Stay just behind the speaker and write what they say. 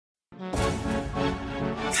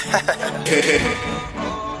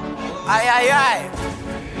Aye.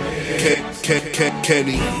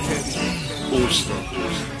 Kenny. All-star.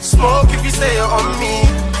 Smoke if you say you're on me.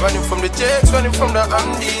 Running from the jets, running from the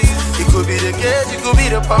undies. It could be the gauge, it could be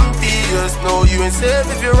the pumpy. Just know you ain't safe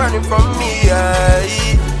if you're running from me.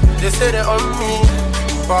 Aye. They say they're on me,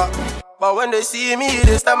 but when they see me,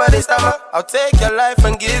 they stammer. I'll take your life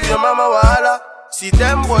and give your mama wahala. See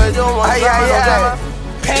them boys don't want drama.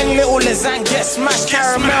 Pen little lasagna, get smashed,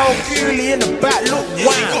 caramel, purely in the back, look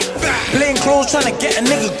wow. Plain clothes tryna get a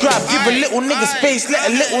nigga grab. Give a little nigga space, let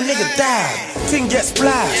a little nigga die. Thing get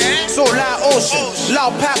splashed, so like ocean.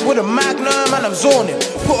 Loud pack with a magnum and I'm zoning.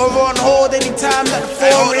 Put her on hold anytime that the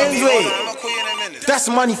phone rings, wait. That's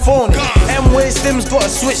money phone. M-Way Slims got a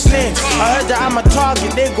switch lanes. I heard that I'm a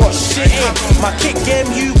target, they got shit in. My kick game,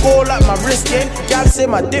 you go like my wrist game. Gal say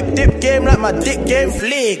my dip game like my dick game.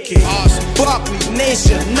 Flaky. Barclays,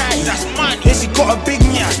 Nation, nice. Then she got a big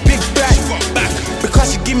nyash, big back.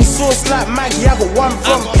 Because she give me sauce like Maggie. I got one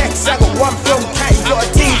from Pex, I got one from Catty. Got a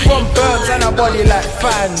team from Birds and a body like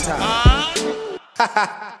Fanta.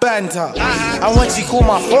 Banter. And when she call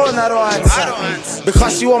my phone, I don't answer.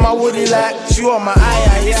 Because she want my woody like, she want my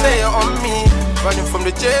eye. You say you're on me. Running from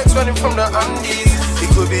the jets, running from the undies. It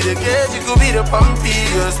could be the gauge, it could be the pumpy.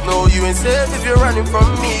 Just know you ain't safe if you're running from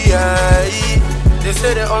me. Aye. They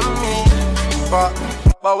say they're on me,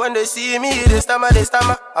 but when they see me, they stammer.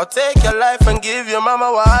 I'll take your life and give your mama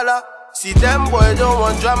wahala. See them boys don't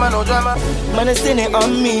want drama, no drama. Man, it's in it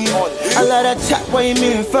on me. I like that chat, why you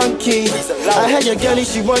moving funky? I had your girlie,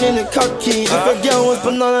 she wanting the cocky. If a girl was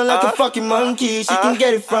banana like a fucking monkey, she can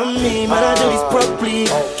get it from me. Man, I do this properly.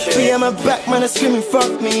 Behind my back, man, I screaming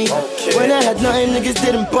fuck me. When I had nothing, niggas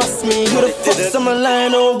didn't bust me. Who the fuck someone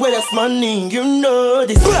lying on where that's money? You know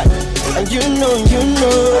this, and you know this.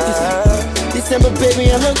 December,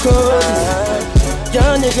 baby, I'm the coldest.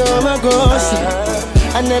 Young nigga on my grocery.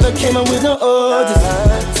 I never came up with no orders.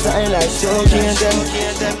 Something like Showkey and them.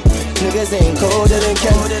 Niggas ain't colder than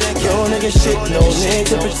Ken. Yo nigga shit, no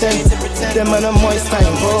need to pretend. Them man are moist, I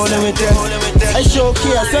ain't rolling with them. I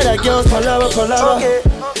Showkey, I swear that girl's palava.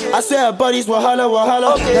 I swear her bodies wahala.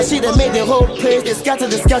 Now she done made the whole place, they scatter.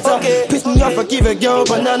 Piss me off, I give a girl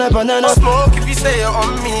banana. Smoke if you say you're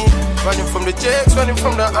on me. Running from the jets, running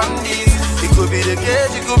from the undies. It could be the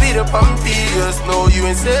gauge, it could be the pumpy. Just know you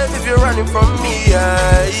ain't safe if you're running from me.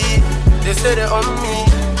 Aye. They say they're on me,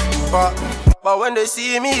 but when they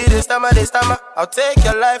see me, they stammer. I'll take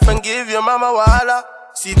your life and give your mama wahala.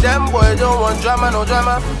 See them boys don't want drama, no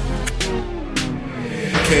drama.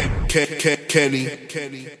 Kenny.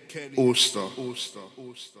 All-star.